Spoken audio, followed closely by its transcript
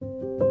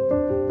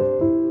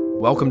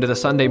Welcome to the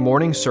Sunday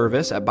morning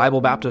service at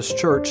Bible Baptist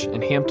Church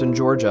in Hampton,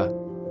 Georgia,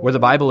 where the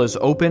Bible is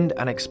opened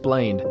and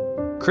explained,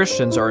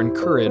 Christians are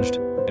encouraged,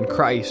 and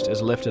Christ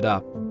is lifted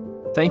up.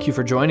 Thank you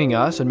for joining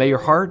us, and may your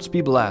hearts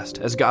be blessed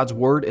as God's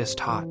Word is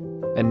taught.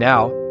 And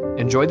now,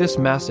 enjoy this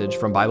message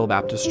from Bible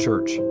Baptist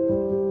Church.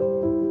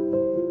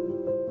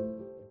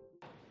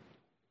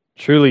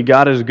 Truly,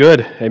 God is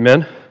good.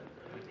 Amen.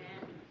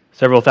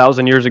 Several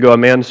thousand years ago, a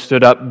man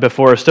stood up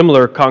before a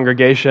similar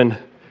congregation,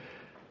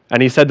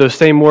 and he said those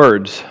same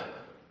words.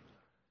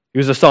 He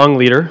was a song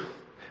leader,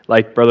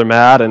 like Brother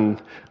Matt and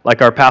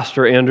like our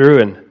pastor Andrew,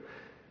 and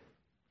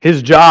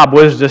his job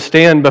was to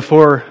stand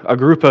before a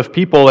group of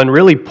people and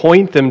really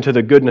point them to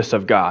the goodness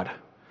of God.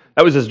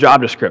 That was his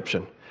job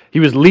description. He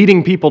was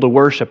leading people to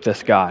worship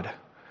this God.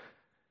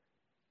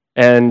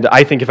 And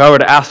I think if I were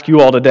to ask you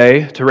all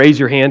today to raise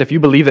your hand, if you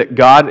believe that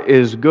God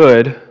is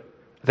good,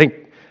 I think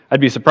I'd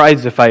be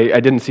surprised if I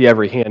didn't see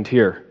every hand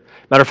here.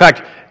 Matter of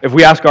fact, if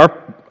we ask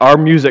our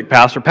music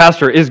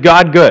pastor, is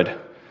God good?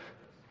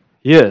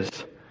 He is.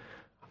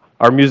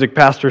 Our music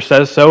pastor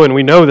says so, and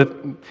we know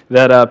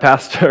that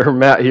Pastor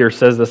Matt here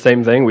says the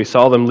same thing. We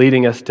saw them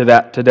leading us to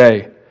that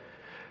today.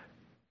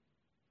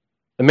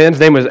 The man's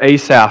name was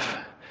Asaph.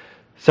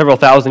 Several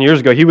thousand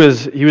years ago, he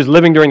was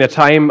living during the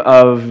time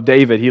of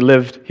David.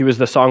 He was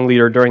the song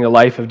leader during the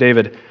life of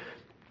David.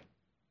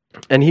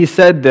 And he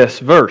said this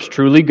verse,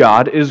 "Truly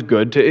God is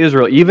good to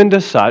Israel, even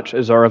to such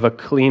as are of a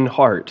clean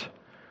heart."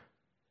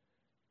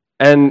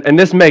 And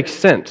this makes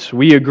sense.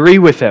 We agree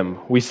with him.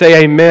 We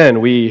say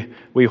amen. We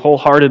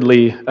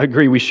wholeheartedly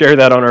agree. We share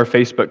that on our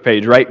Facebook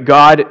page, right?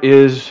 God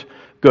is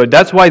good.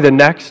 That's why the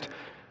next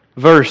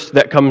verse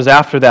that comes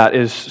after that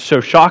is so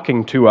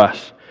shocking to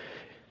us.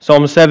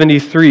 Psalm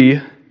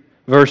 73,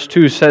 verse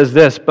 2 says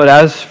this, "But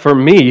as for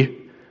me,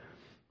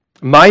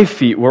 my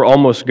feet were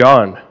almost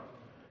gone.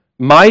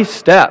 My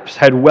steps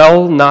had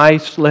well nigh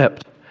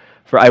slipped,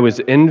 for I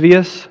was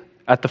envious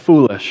at the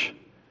foolish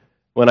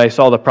when I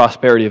saw the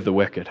prosperity of the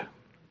wicked."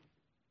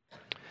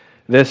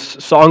 This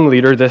song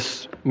leader,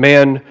 this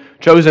man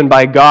chosen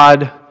by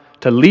God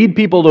to lead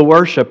people to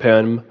worship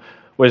Him,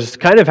 was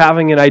kind of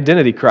having an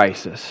identity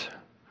crisis.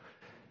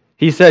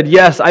 He said,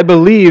 yes, I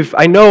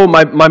know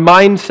my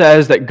mind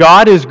says that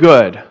God is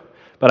good,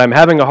 but I'm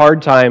having a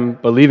hard time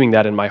believing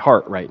that in my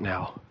heart right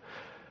now.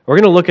 We're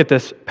going to look at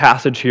this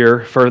passage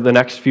here for the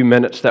next few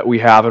minutes that we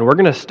have, and we're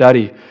going to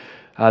study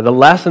the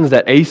lessons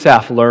that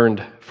Asaph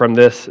learned from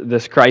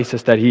this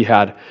crisis that he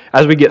had.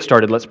 As we get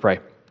started, let's pray.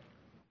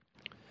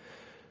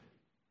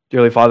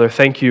 Dearly Father,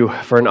 thank you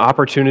for an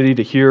opportunity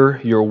to hear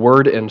your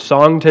word and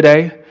song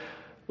today.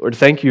 Lord,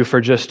 thank you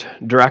for just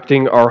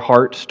directing our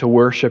hearts to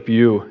worship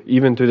you,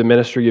 even through the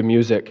ministry of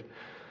music.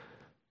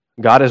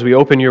 God, as we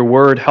open your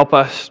word, help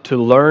us to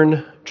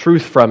learn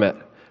truth from it.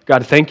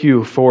 God, thank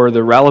you for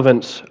the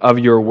relevance of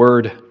your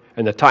word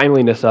and the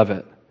timeliness of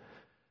it.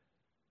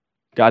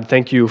 God,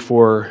 thank you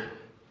for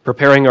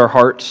preparing our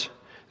hearts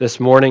this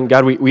morning.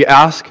 God, we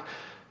ask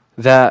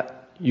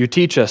that you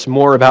teach us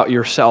more about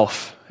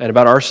yourself and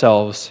about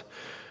ourselves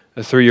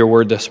through your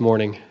word this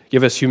morning.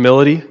 Give us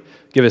humility,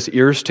 give us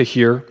ears to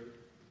hear,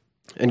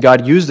 and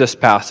God, use this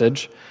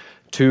passage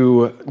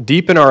to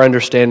deepen our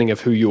understanding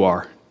of who you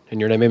are. In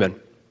your name, amen.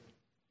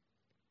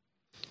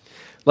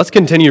 Let's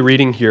continue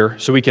reading here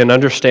so we can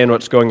understand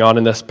what's going on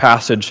in this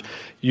passage.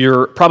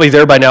 You're probably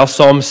there by now,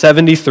 Psalm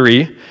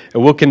 73,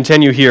 and we'll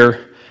continue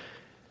here.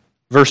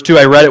 Verse 2,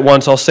 I read it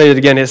once, I'll say it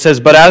again. It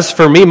says, "But as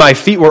for me, my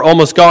feet were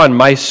almost gone.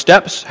 My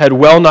steps had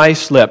well nigh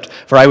slipped,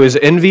 for I was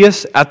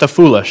envious at the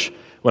foolish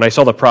when I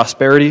saw the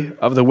prosperity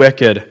of the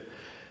wicked."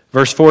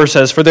 Verse 4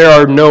 says, "For there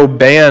are no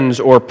bands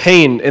or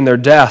pain in their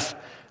death.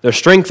 Their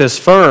strength is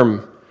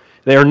firm.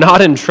 They are not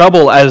in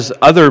trouble as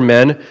other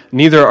men,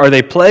 neither are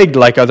they plagued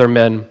like other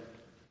men.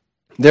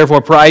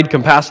 Therefore pride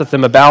compasseth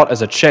them about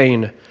as a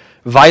chain.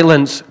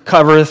 Violence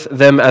covereth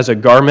them as a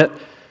garment.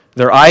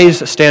 Their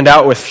eyes stand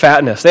out with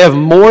fatness. They have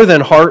more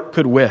than heart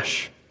could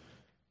wish.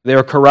 They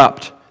are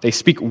corrupt. They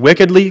speak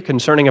wickedly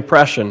concerning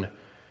oppression.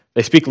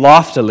 They speak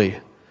loftily.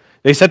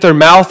 They set their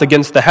mouth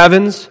against the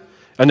heavens,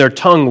 and their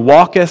tongue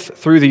walketh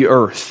through the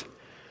earth.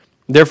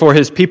 Therefore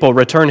his people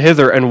return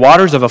hither, and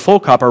waters of a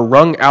full cup are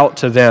wrung out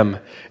to them.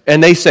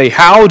 And they say,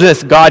 How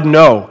doth God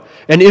know?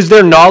 And is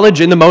there knowledge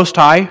in the Most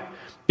High?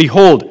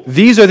 Behold,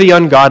 these are the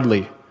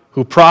ungodly,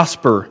 who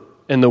prosper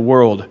in the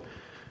world.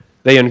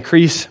 They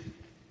increase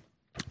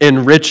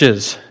in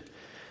riches.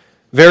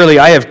 Verily,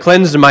 I have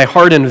cleansed my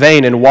heart in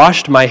vain and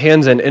washed my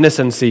hands in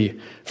innocency.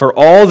 For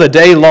all the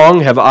day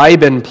long have I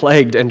been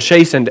plagued and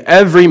chastened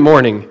every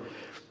morning.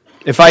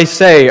 If I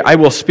say, I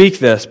will speak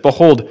this,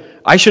 behold,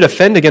 I should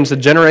offend against the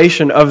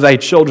generation of thy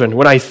children.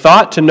 When I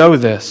thought to know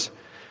this,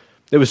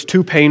 it was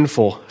too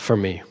painful for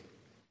me."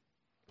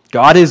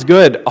 God is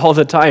good all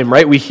the time,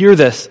 right? We hear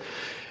this,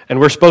 and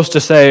we're supposed to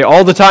say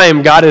all the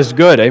time, God is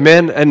good,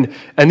 amen?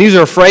 And these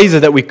are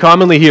phrases that we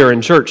commonly hear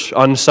in church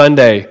on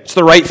Sunday. It's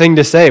the right thing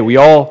to say. We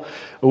all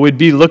would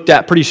be looked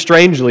at pretty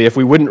strangely if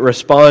we wouldn't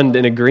respond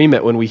in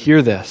agreement when we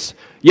hear this.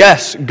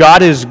 Yes,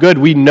 God is good.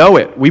 We know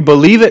it. We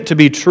believe it to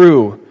be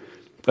true,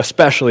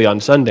 especially on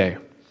Sunday.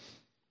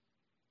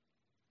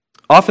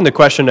 often the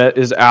question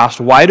is asked,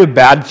 why do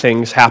bad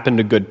things happen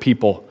to good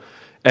people?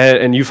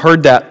 And you've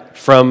heard that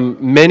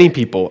from many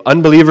people,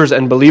 unbelievers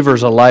and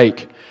believers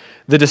alike.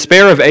 The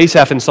despair of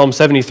Asaph in Psalm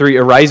 73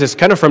 arises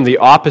kind of from the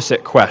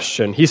opposite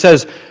question. He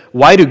says,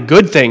 why do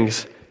good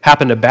things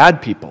happen to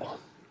bad people?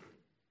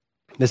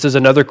 This is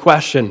another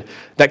question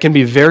that can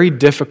be very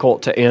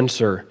difficult to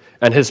answer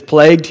and has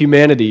plagued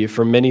humanity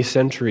for many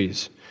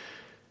centuries.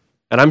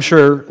 And I'm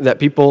sure that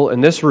people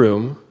in this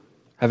room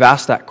have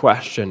asked that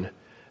question.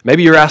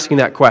 Maybe you're asking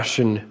that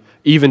question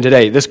even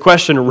today. This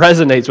question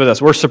resonates with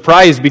us. We're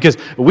surprised because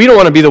we don't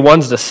want to be the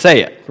ones to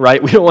say it,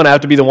 right? We don't want to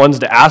have to be the ones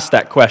to ask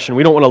that question.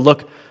 We don't want to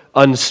look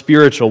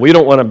unspiritual. We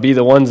don't want to be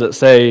the ones that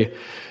say,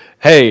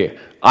 hey,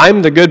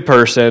 I'm the good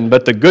person,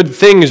 but the good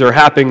things are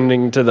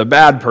happening to the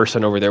bad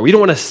person over there. We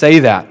don't want to say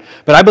that.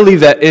 But I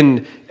believe that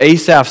in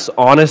Asaph's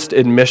honest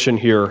admission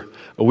here,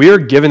 we are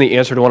given the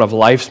answer to one of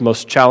life's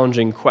most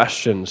challenging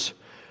questions.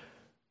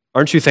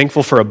 Aren't you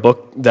thankful for a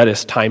book that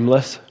is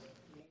timeless?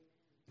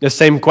 The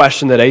same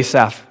question that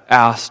Asaph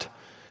asked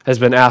has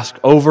been asked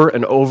over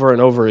and over and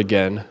over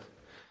again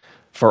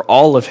for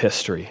all of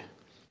history.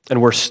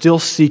 And we're still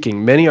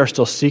seeking, many are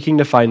still seeking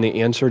to find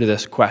the answer to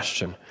this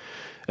question.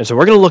 And so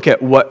we're going to look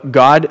at what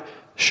God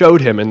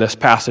showed him in this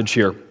passage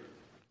here.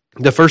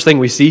 The first thing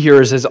we see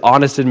here is his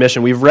honest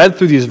admission. We've read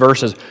through these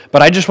verses,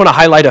 but I just want to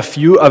highlight a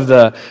few of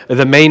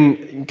the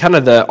main kind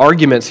of the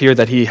arguments here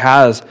that he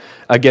has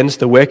against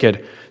the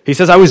wicked. He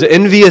says, I was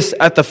envious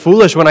at the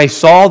foolish when I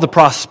saw the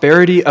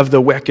prosperity of the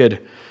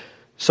wicked.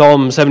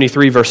 Psalm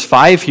 73 verse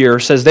 5 here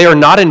says, they are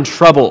not in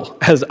trouble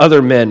as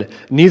other men,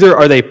 neither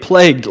are they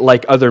plagued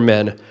like other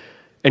men.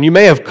 And you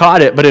may have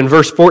caught it, but in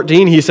verse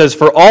 14 he says,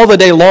 for all the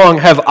day long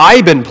have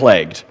I been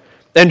plagued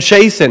and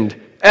chastened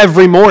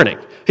every morning.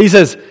 He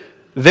says,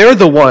 they're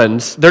the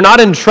ones, they're not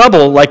in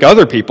trouble like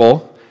other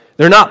people.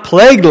 They're not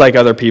plagued like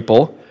other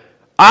people.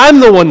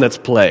 I'm the one that's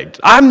plagued.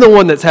 I'm the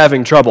one that's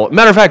having trouble.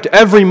 Matter of fact,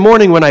 every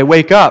morning when I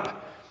wake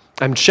up,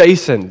 I'm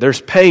chastened.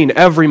 There's pain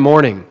every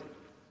morning.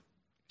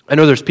 I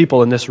know there's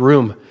people in this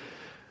room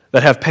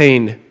that have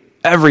pain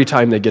every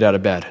time they get out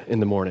of bed in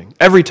the morning.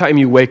 Every time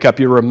you wake up,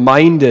 you're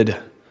reminded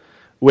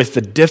with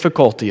the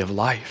difficulty of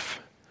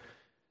life.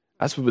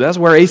 That's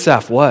where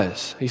Asaph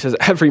was. He says,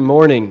 every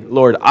morning,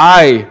 Lord,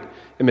 I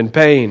am in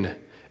pain.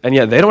 And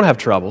yet they don't have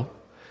trouble.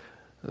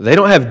 They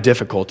don't have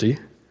difficulty.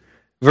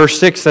 Verse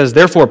 6 says,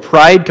 therefore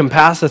pride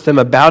compasseth them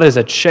about as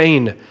a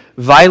chain.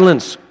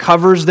 Violence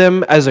covers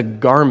them as a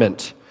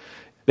garment.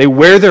 They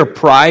wear their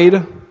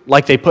pride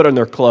like they put on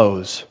their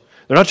clothes.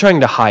 They're not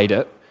trying to hide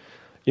it.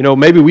 You know,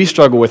 maybe we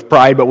struggle with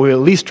pride, but we at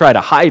least try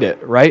to hide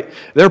it, right?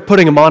 They're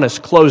putting them on as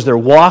clothes. They're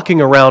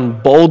walking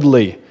around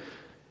boldly.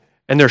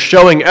 And they're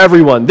showing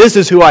everyone, this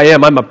is who I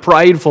am. I'm a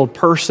prideful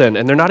person.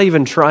 And they're not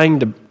even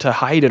trying to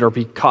hide it or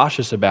be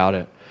cautious about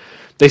it.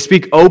 They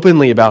speak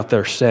openly about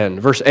their sin.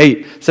 Verse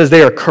 8 says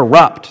they are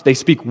corrupt. They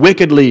speak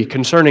wickedly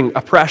concerning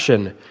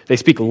oppression. They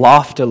speak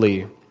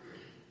loftily.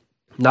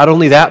 Not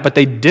only that, but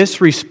they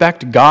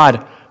disrespect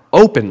God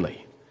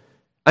openly.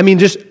 I mean,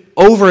 just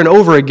over and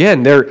over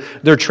again,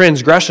 their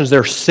transgressions,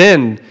 their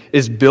sin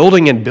is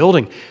building and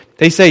building.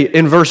 They say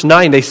in verse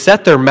 9, they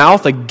set their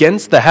mouth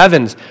against the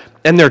heavens,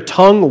 and their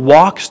tongue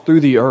walks through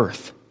the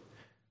earth.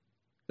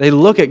 They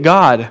look at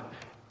God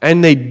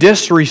and they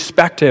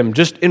disrespect him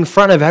just in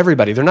front of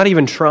everybody. They're not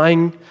even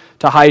trying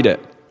to hide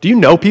it. Do you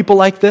know people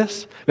like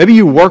this? Maybe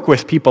you work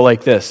with people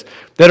like this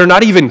that are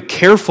not even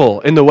careful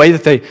in the way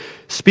that they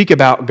speak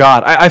about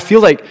God. I feel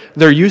like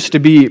there used to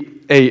be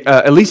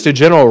at least a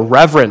general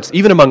reverence,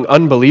 even among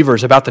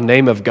unbelievers, about the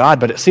name of God,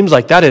 but it seems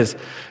like that is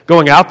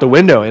going out the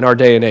window in our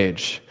day and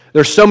age.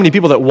 There's so many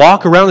people that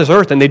walk around this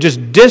earth and they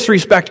just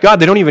disrespect God.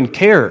 They don't even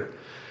care.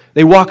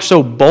 They walk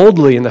so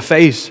boldly in the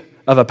face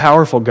of a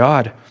powerful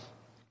God.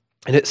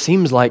 And it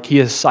seems like he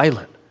is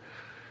silent.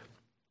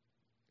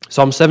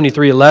 Psalm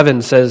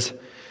 73:11 says,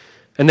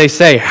 and they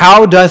say,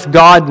 how doth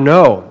God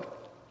know?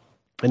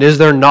 And is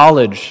there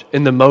knowledge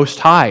in the Most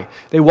High?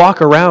 They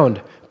walk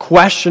around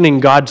questioning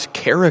God's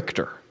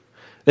character.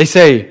 They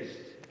say,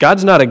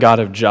 God's not a God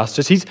of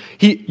justice.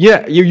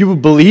 You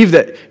believe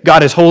that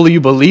God is holy,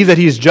 you believe that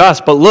he's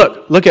just, but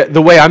look at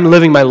the way I'm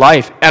living my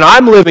life, and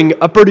I'm living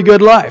a pretty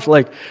good life.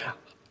 Like,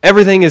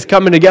 everything is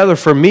coming together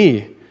for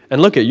me.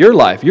 And look at your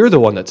life. You're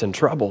the one that's in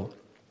trouble.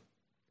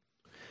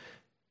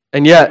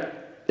 And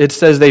yet, it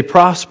says they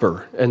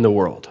prosper in the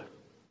world.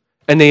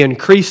 And they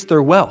increase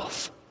their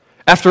wealth.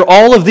 After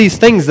all of these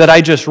things that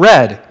I just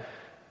read,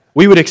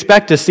 we would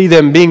expect to see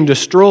them being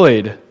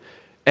destroyed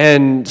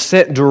and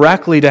sent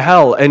directly to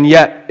hell. And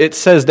yet, it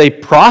says they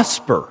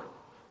prosper.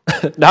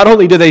 Not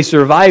only do they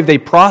survive, they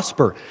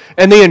prosper.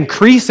 And they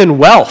increase in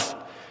wealth.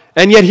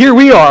 And yet, here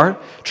we are,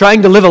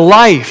 trying to live a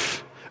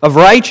life of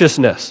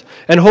righteousness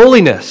and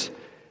holiness.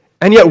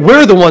 And yet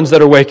we're the ones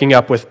that are waking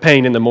up with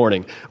pain in the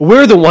morning.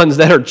 We're the ones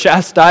that are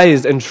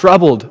chastised and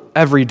troubled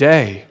every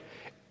day.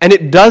 And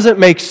it doesn't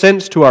make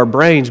sense to our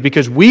brains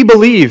because we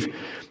believe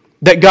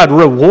that God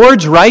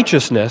rewards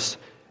righteousness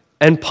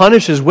and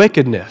punishes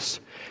wickedness.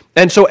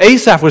 And so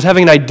Asaph was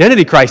having an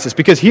identity crisis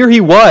because here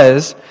he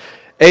was,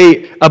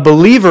 a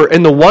believer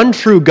in the one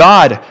true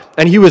God,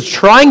 and he was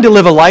trying to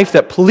live a life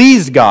that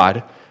pleased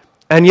God,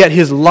 and yet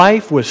his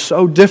life was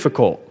so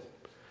difficult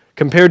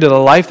compared to the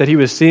life that he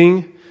was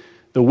seeing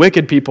the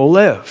wicked people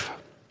live.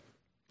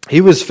 He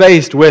was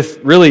faced with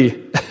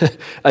really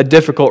a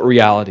difficult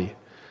reality.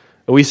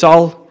 We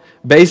saw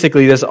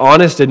basically this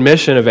honest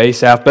admission of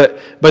Asaph,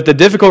 but the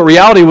difficult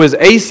reality was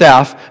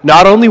Asaph,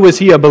 not only was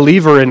he a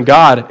believer in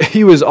God,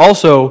 he was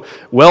also,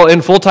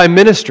 in full-time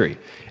ministry.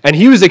 And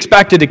he was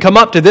expected to come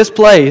up to this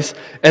place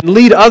and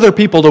lead other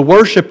people to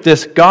worship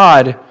this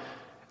God.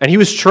 And he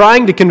was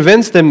trying to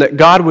convince them that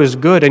God was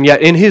good, and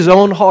yet in his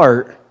own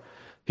heart,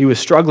 he was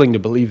struggling to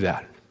believe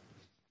that.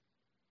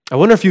 I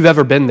wonder if you've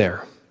ever been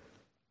there.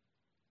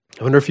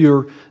 I wonder if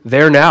you're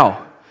there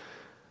now.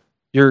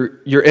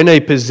 You're in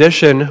a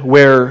position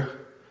where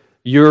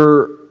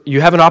you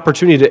have an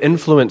opportunity to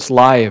influence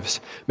lives.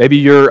 Maybe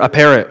you're a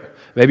parent.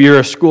 Maybe you're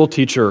a school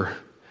teacher,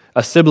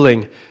 a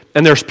sibling.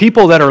 And there's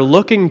people that are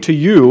looking to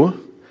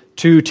you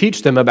to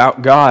teach them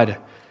about God.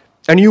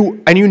 And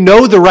you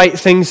know the right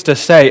things to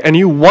say, and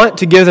you want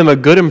to give them a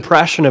good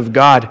impression of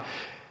God.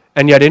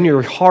 And yet in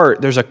your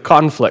heart, there's a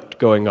conflict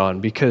going on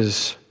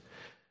because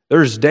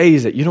there's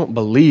days that you don't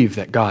believe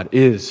that God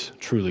is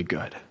truly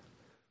good.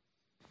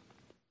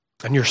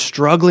 And you're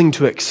struggling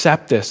to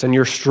accept this, and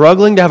you're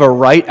struggling to have a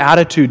right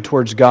attitude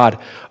towards God,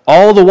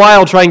 all the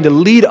while trying to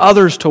lead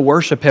others to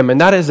worship Him.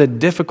 And that is a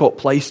difficult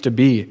place to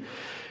be.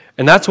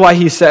 And that's why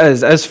he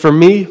says, as for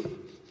me,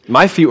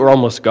 my feet were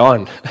almost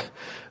gone.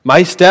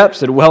 My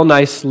steps had well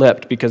nigh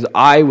slipped because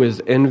I was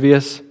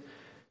envious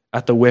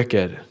at the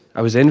wicked.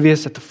 I was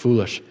envious at the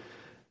foolish.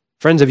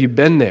 Friends, have you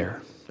been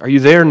there? Are you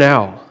there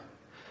now?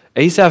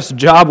 Asaph's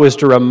job was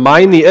to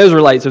remind the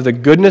Israelites of the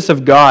goodness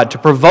of God, to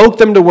provoke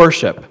them to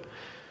worship.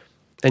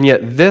 And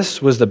yet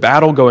this was the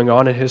battle going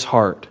on in his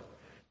heart.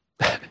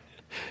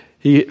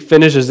 He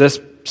finishes this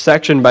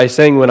section by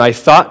saying, when I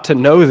thought to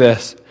know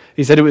this,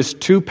 he said, it was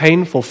too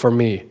painful for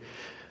me.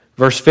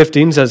 Verse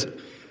 15 says,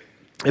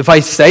 if I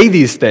say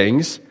these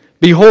things,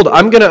 behold,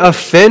 I'm going to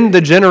offend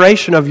the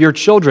generation of your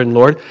children,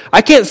 Lord.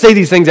 I can't say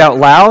these things out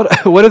loud.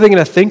 What are they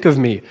going to think of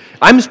me?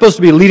 I'm supposed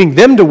to be leading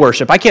them to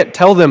worship. I can't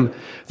tell them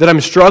that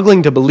I'm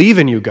struggling to believe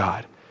in you,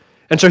 God.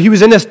 And so he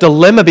was in this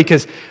dilemma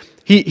because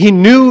he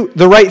knew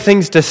the right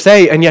things to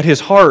say, and yet his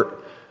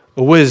heart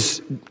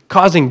was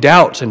causing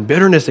doubts and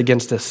bitterness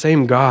against this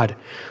same God.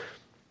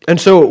 And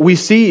so we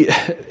see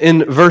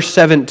in verse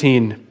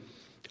 17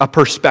 a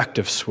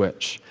perspective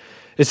switch.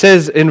 It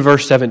says in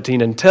verse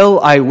 17, until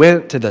I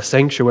went to the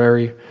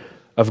sanctuary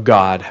of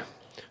God,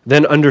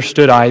 then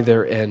understood I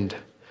their end.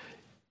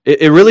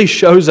 It really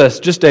shows us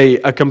just a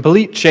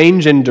complete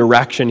change in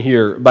direction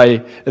here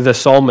by the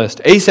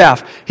psalmist.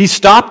 Asaph, he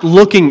stopped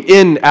looking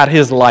in at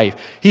his life.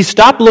 He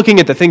stopped looking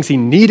at the things he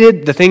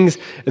needed, the things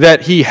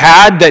that he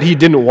had that he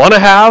didn't want to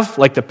have,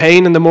 like the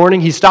pain in the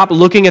morning. He stopped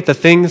looking at the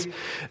things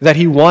that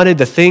he wanted,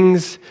 the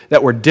things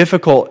that were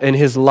difficult in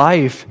his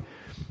life,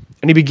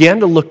 and he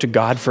began to look to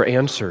God for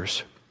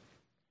answers.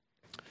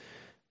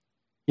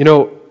 You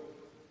know,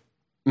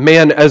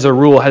 man, as a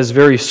rule, has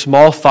very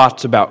small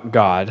thoughts about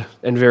God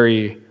and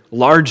very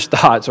large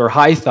thoughts or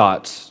high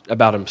thoughts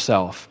about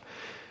himself.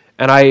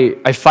 And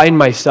I find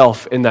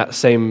myself in that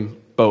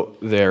same boat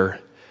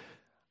there.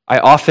 I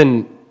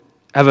often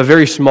have a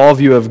very small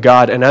view of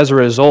God, and as a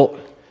result,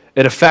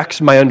 it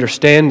affects my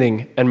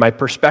understanding and my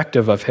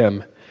perspective of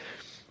Him.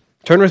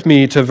 Turn with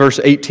me to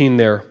verse 18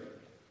 there.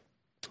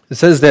 It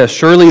says this,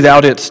 surely thou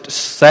didst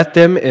set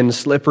them in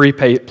slippery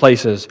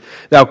places.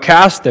 Thou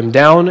cast them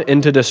down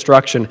into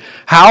destruction.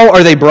 How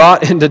are they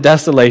brought into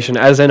desolation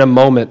as in a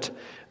moment?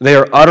 They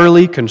are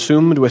utterly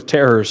consumed with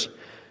terrors.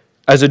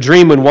 As a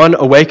dream when one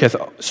awaketh,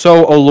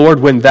 so, O Lord,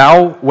 when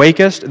thou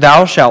wakest,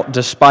 thou shalt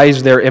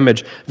despise their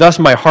image. Thus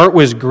my heart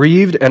was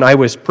grieved, and I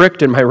was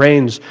pricked in my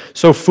reins.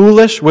 So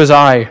foolish was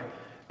I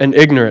and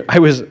ignorant. I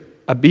was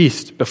a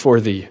beast before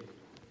thee.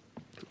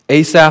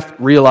 Asaph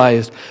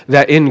realized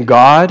that in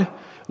God,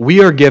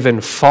 we are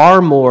given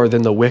far more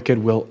than the wicked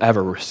will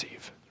ever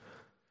receive.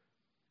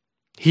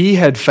 He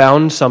had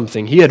found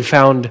something. He had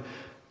found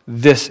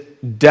this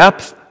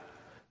depth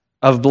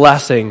of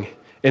blessing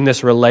in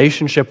this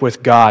relationship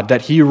with God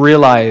that he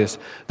realized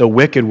the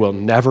wicked will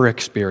never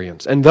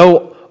experience. And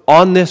though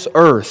on this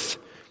earth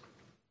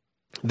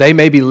they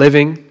may be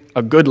living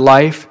a good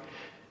life,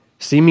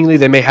 seemingly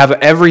they may have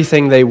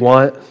everything they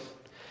want,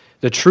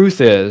 the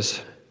truth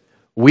is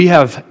we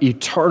have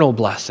eternal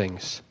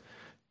blessings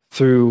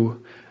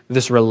through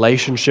this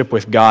relationship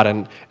with God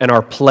and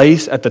our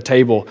place at the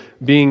table,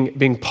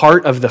 being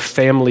part of the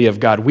family of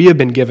God. We have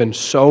been given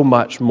so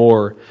much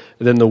more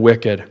than the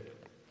wicked.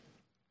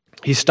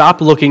 He stopped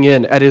looking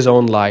in at his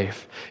own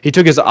life. He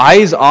took his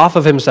eyes off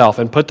of himself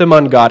and put them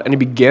on God, and he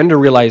began to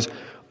realize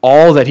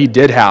all that he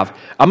did have.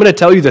 I'm going to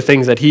tell you the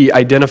things that he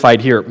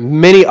identified here.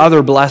 Many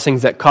other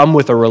blessings that come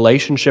with a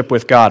relationship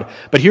with God.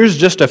 But here's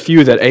just a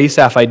few that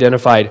Asaph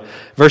identified.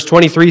 Verse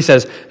 23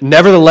 says,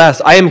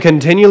 nevertheless, I am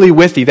continually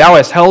with thee. Thou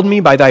hast held me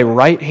by thy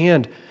right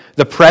hand,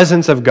 the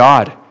presence of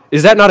God.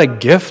 Is that not a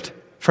gift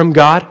from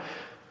God?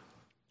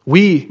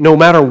 We, no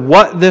matter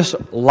what this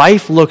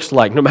life looks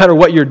like, no matter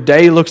what your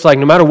day looks like,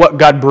 no matter what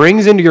God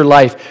brings into your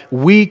life,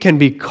 we can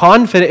be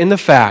confident in the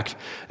fact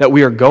that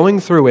we are going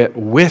through it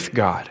with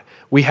God.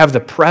 We have the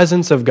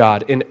presence of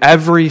God in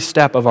every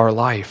step of our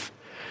life.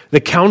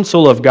 The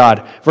counsel of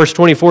God. Verse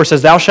 24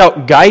 says, "Thou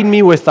shalt guide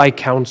me with thy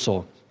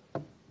counsel."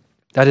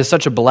 That is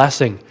such a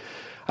blessing.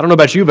 I don't know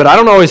about you, but I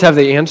don't always have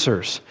the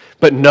answers.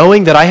 But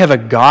knowing that I have a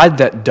God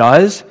that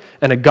does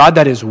and a God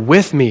that is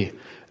with me,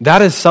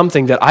 that is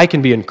something that I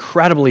can be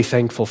incredibly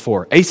thankful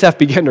for. Asaph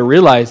began to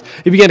realize,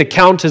 he began to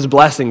count his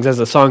blessings as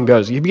the song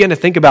goes. He began to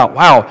think about,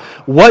 wow,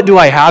 what do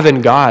I have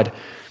in God?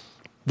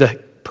 The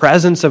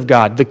presence of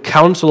God, the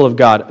counsel of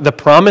God, the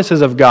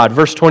promises of God.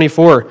 Verse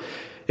 24,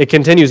 it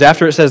continues.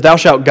 After it says, "Thou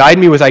shalt guide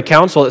me with thy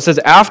counsel," it says,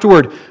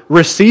 "Afterward,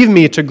 receive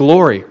me to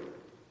glory."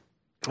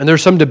 And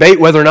there's some debate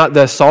whether or not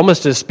the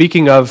psalmist is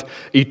speaking of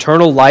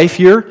eternal life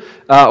here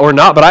or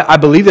not, but I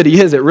believe that he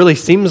is. It really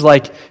seems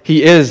like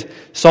he is.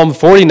 Psalm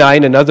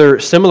 49, another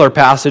similar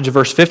passage,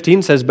 verse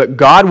 15 says, "But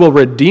God will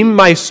redeem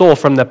my soul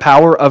from the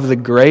power of the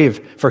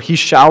grave, for he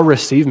shall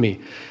receive me."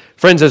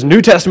 Friends, as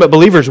New Testament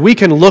believers, we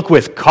can look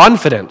with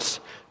confidence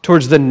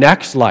towards the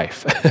next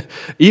life.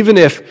 Even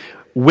if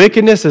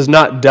wickedness is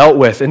not dealt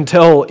with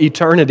until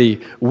eternity,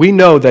 we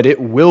know that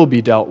it will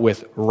be dealt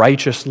with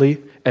righteously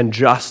and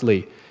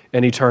justly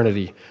in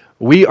eternity.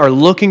 We are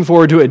looking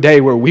forward to a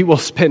day where we will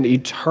spend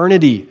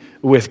eternity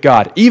with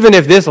God. Even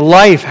if this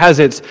life has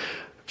its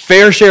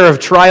fair share of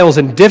trials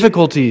and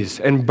difficulties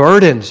and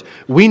burdens,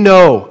 we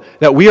know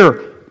that we are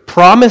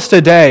promised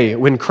a day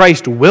when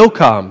Christ will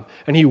come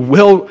and he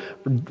will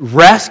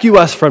rescue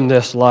us from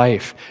this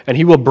life and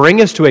he will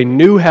bring us to a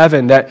new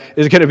heaven that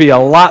is going to be a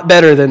lot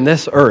better than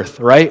this earth,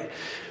 right?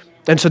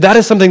 And so that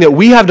is something that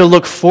we have to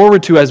look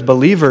forward to as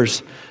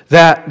believers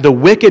that the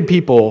wicked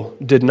people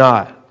did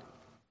not.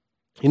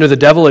 You know, the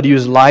devil had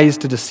used lies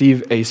to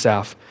deceive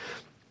Asaph.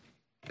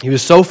 He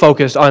was so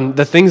focused on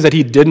the things that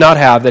he did not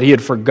have that he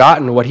had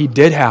forgotten what he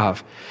did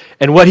have.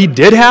 And what he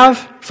did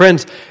have,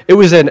 friends, it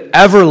was an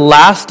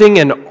everlasting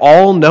and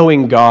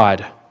all-knowing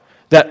God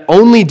that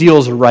only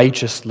deals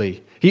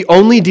righteously. He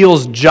only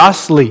deals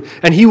justly,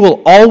 and he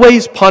will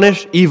always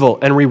punish evil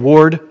and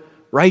reward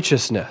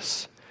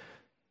righteousness.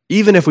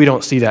 Even if we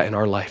don't see that in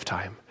our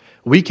lifetime,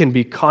 we can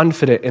be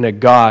confident in a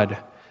God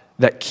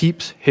that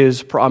keeps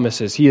his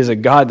promises. He is a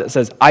God that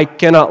says, "I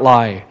cannot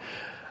lie.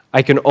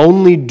 I can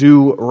only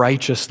do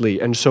righteously."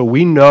 And so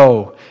we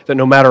know that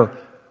no matter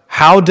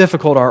how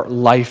difficult our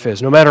life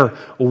is, no matter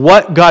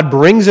what God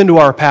brings into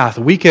our path,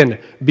 we can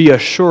be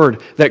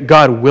assured that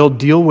God will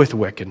deal with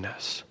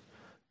wickedness.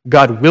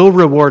 God will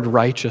reward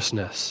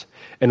righteousness.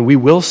 And we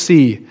will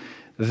see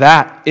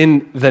that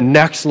in the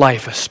next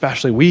life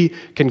especially. We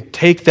can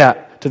take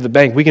that to the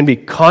bank. We can be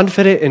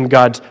confident in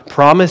God's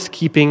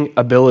promise-keeping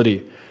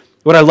ability.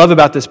 What I love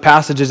about this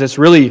passage is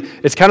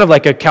it's kind of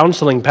like a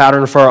counseling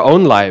pattern for our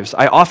own lives.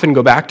 I often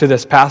go back to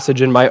this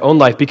passage in my own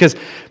life because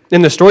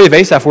in the story of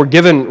Asaph, we're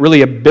given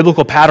really a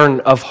biblical pattern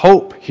of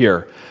hope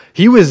here.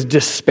 He was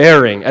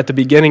despairing at the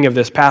beginning of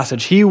this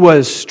passage. He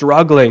was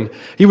struggling.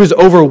 He was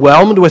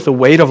overwhelmed with the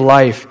weight of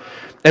life.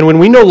 And when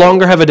we no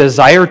longer have a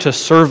desire to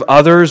serve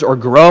others or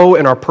grow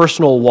in our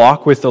personal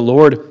walk with the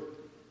Lord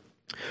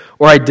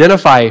or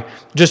identify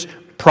just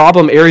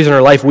problem areas in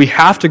our life, we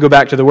have to go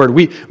back to the Word.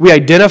 We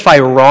identify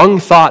wrong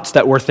thoughts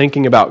that we're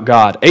thinking about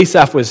God.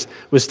 Asaph was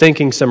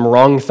thinking some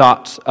wrong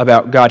thoughts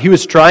about God. He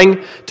was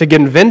trying to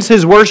convince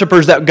his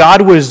worshipers that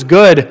God was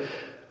good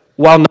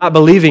while not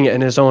believing it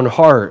in his own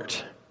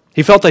heart.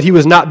 He felt that he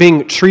was not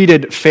being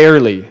treated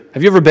fairly.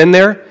 Have you ever been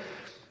there?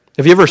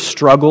 Have you ever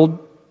struggled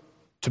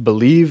to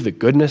believe the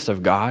goodness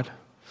of God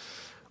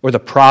or the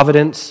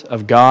providence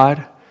of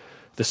God,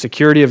 the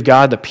security of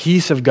God, the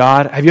peace of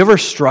God? Have you ever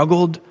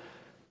struggled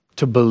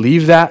to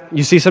believe that?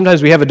 You see,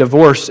 sometimes we have a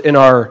divorce in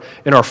our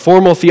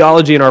formal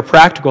theology and our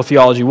practical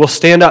theology. We'll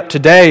stand up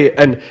today,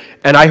 and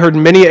I heard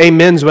many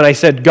amens when I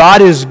said,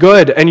 God is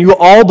good, and you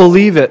all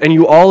believe it, and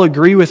you all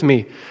agree with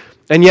me.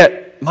 And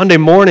yet, Monday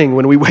morning,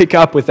 when we wake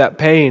up with that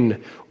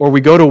pain, or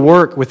we go to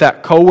work with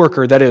that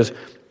coworker that is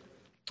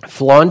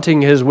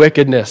flaunting his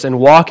wickedness and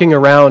walking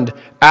around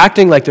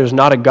acting like there's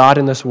not a God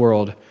in this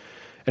world,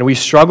 and we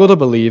struggle to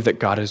believe that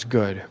God is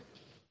good.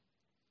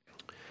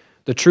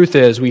 The truth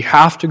is, we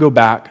have to go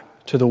back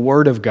to the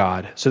Word of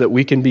God so that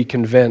we can be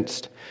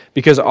convinced,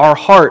 because our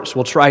hearts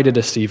will try to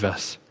deceive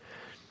us.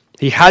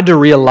 He had to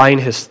realign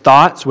his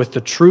thoughts with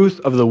the truth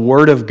of the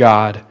Word of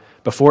God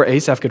before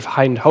Asaph could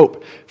find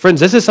hope. Friends,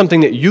 this is something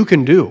that you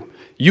can do.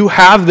 You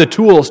have the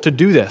tools to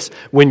do this.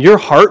 When your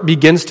heart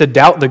begins to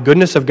doubt the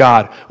goodness of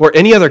God or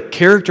any other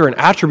character and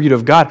attribute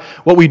of God,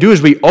 what we do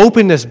is we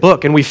open this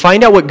book and we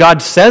find out what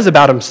God says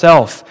about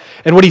himself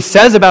and what he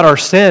says about our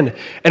sin,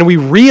 and we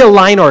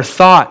realign our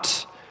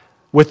thoughts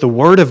with the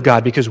Word of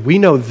God because we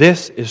know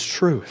this is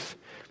truth.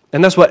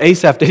 And that's what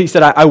Asaph did. He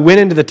said, I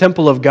went into the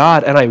temple of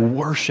God and I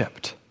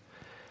worshiped.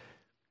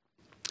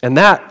 And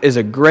that is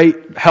a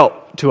great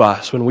help to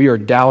us when we are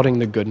doubting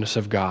the goodness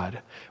of God.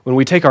 When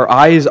we take our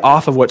eyes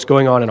off of what's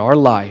going on in our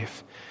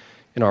life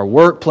in our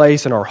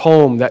workplace, in our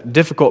home, that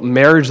difficult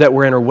marriage that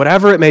we're in, or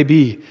whatever it may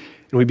be,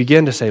 and we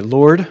begin to say,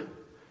 Lord,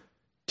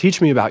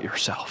 teach me about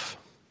yourself.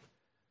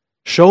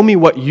 Show me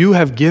what you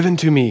have given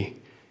to me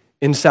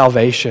in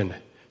salvation.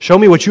 Show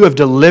me what you have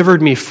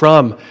delivered me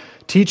from.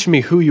 Teach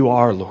me who you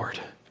are, Lord.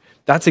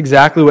 That's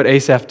exactly what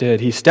Asaph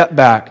did. He stepped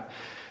back.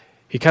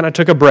 He kind of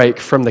took a break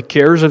from the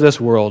cares of this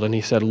world, and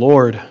he said,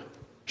 Lord,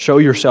 show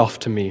yourself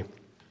to me.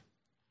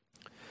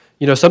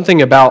 You know,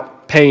 something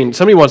about pain.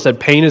 Somebody once said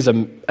pain is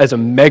a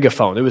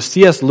megaphone. It was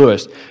C.S.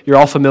 Lewis. You're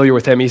all familiar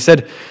with him. He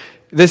said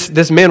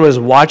this man was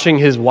watching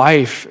his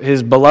wife,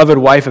 his beloved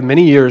wife of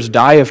many years,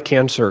 die of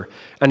cancer.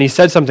 And he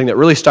said something that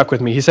really stuck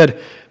with me. He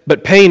said,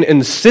 but pain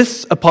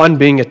insists upon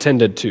being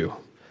attended to.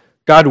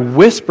 God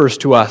whispers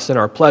to us in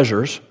our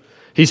pleasures.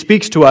 He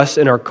speaks to us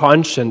in our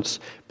conscience,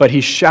 but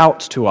he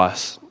shouts to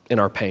us in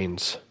our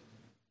pains.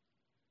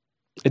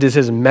 It is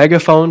his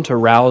megaphone to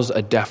rouse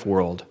a deaf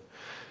world.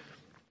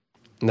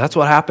 And that's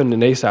what happened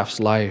in Asaph's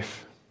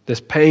life.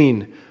 This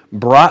pain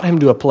brought him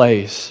to a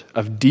place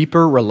of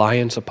deeper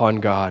reliance upon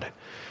God.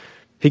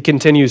 He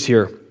continues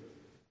here.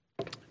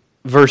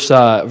 Verse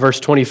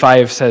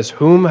 25 says,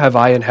 whom have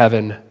I in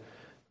heaven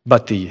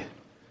but thee?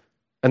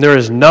 And there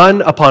is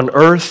none upon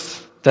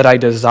earth that I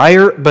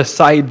desire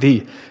beside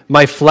thee.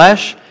 My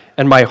flesh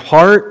and my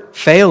heart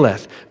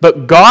faileth,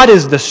 but God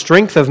is the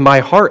strength of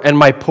my heart and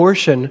my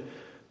portion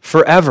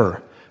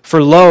forever.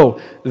 For lo,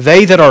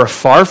 they that are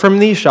far from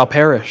thee shall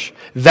perish.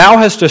 Thou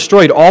hast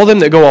destroyed all them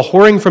that go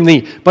a-whoring from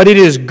thee, but it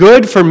is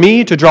good for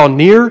me to draw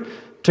near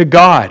to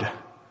God.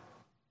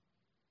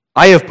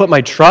 I have put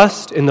my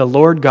trust in the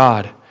Lord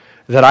God,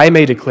 that I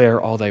may declare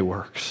all thy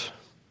works.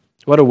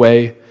 What a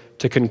way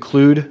to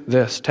conclude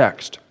this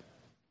text.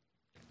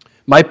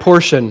 My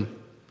portion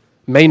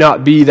may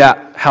not be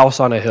that house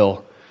on a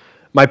hill.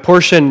 My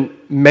portion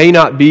may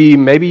not be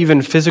maybe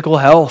even physical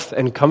health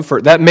and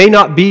comfort. That may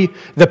not be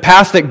the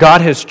path that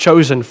God has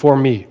chosen for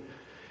me.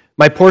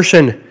 My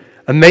portion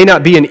may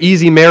not be an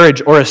easy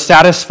marriage or a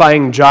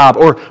satisfying job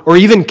or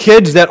even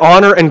kids that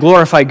honor and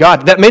glorify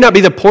God. That may not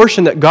be the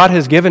portion that God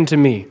has given to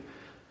me.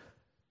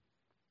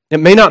 It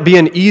may not be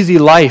an easy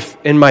life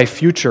in my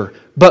future,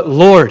 but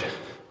Lord,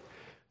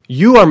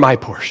 you are my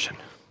portion.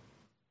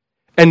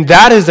 And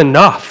that is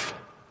enough.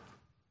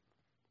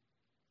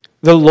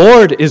 The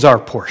Lord is our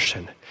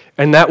portion,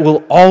 and that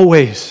will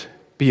always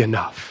be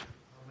enough.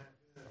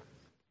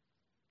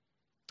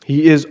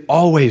 He is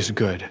always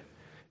good,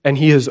 and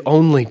he is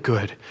only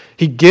good.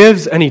 He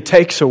gives and he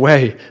takes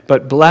away,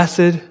 but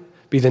blessed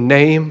be the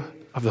name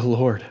of the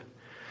Lord.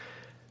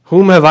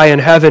 Whom have I in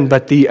heaven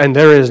but thee? And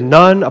there is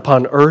none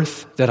upon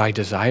earth that I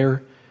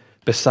desire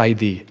beside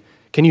thee.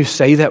 Can you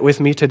say that with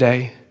me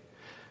today?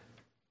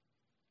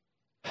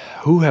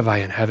 Who have I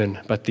in heaven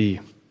but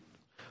thee?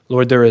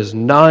 Lord, there is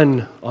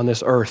none on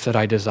this earth that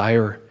I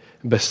desire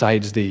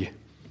besides thee.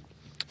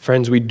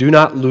 Friends, we do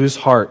not lose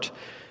heart.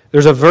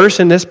 There's a verse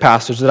in this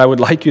passage that I would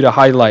like you to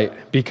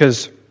highlight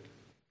because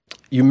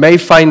you may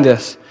find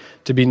this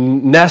to be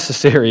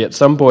necessary at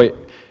some point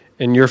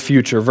in your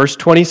future. Verse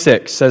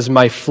 26 says,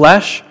 my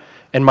flesh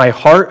and my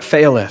heart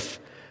faileth,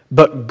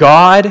 but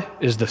God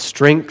is the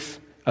strength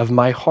of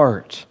my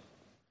heart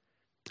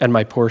and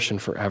my portion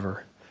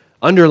forever.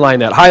 Underline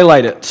that,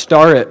 highlight it,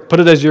 star it, put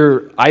it as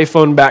your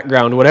iPhone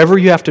background, whatever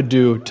you have to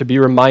do to be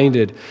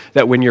reminded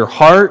that when your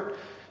heart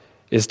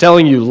is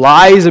telling you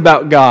lies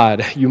about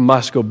God, you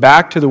must go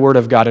back to the Word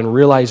of God and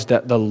realize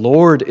that the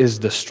Lord is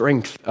the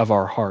strength of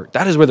our heart.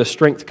 That is where the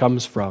strength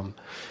comes from,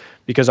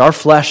 because our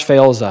flesh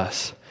fails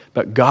us,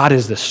 but God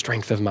is the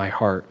strength of my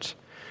heart.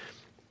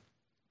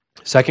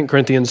 2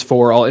 Corinthians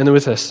 4, I'll end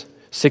with this.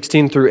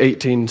 16 through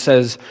 18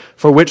 says,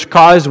 for which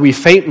cause we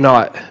faint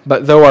not,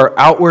 but though our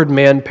outward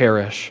man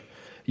perish,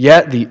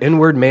 yet the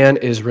inward man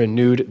is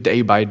renewed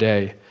day by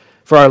day.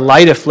 For our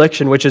light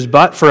affliction, which is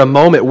but for a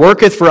moment,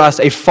 worketh for us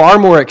a far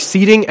more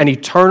exceeding and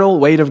eternal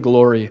weight of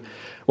glory,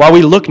 while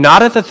we look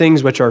not at the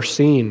things which are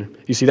seen.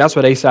 You see, that's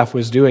what Asaph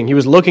was doing. He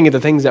was looking at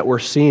the things that were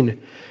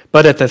seen,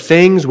 but at the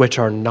things which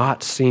are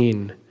not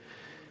seen.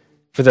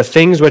 For the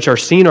things which are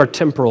seen are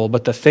temporal,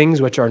 but the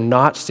things which are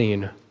not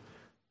seen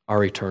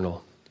are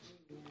eternal.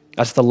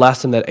 That's the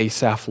lesson that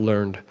Asaph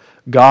learned.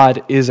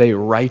 God is a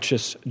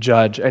righteous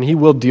judge, and he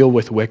will deal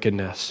with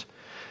wickedness.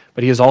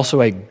 But he is also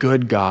a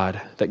good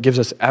God that gives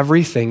us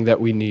everything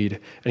that we need,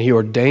 and he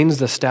ordains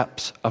the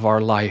steps of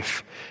our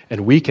life,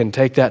 and we can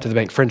take that to the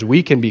bank. Friends,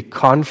 we can be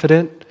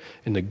confident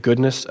in the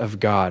goodness of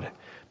God.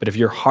 But if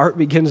your heart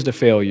begins to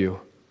fail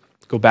you,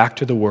 go back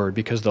to the Word,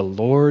 because the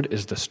Lord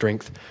is the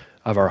strength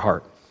of our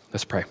heart.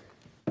 Let's pray.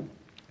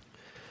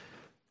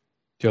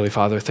 Dearly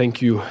Father,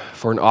 thank you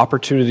for an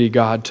opportunity,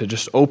 God, to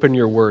just open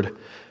your Word.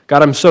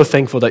 God, I'm so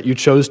thankful that you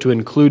chose to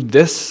include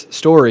this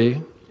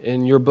story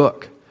in your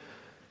book.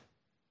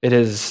 It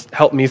has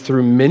helped me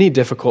through many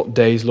difficult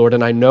days, Lord,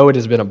 and I know it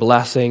has been a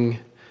blessing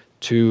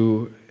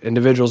to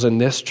individuals in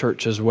this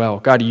church as well.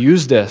 God,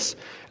 use this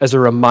as a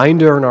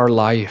reminder in our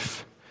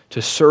life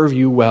to serve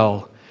you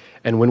well.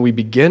 And when we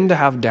begin to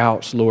have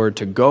doubts, Lord,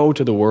 to go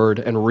to the Word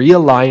and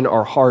realign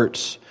our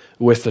hearts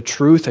with the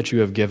truth that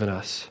you have given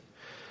us.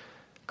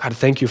 God,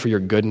 thank you for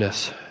your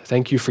goodness.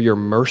 Thank you for your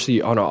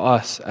mercy on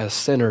us as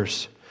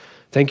sinners.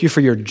 Thank you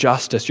for your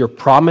justice, your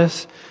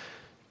promise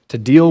to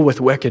deal with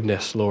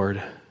wickedness,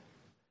 Lord,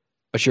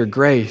 but your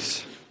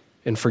grace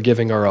in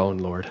forgiving our own,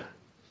 Lord.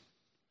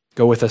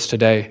 Go with us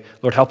today.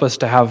 Lord, help us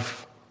to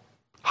have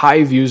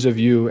high views of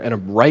you and a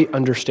right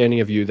understanding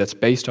of you that's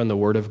based on the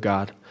Word of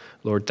God.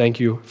 Lord, thank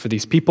you for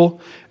these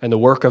people and the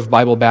work of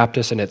Bible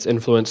Baptist and its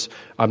influence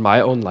on my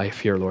own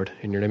life here, Lord.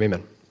 In your name,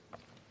 amen.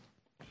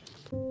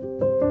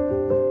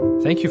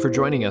 Thank you for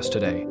joining us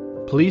today.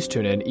 Please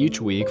tune in each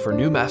week for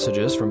new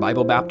messages from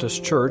Bible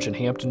Baptist Church in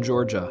Hampton,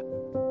 Georgia.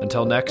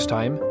 Until next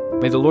time,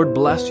 may the Lord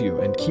bless you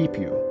and keep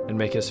you and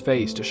make his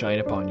face to shine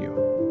upon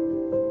you.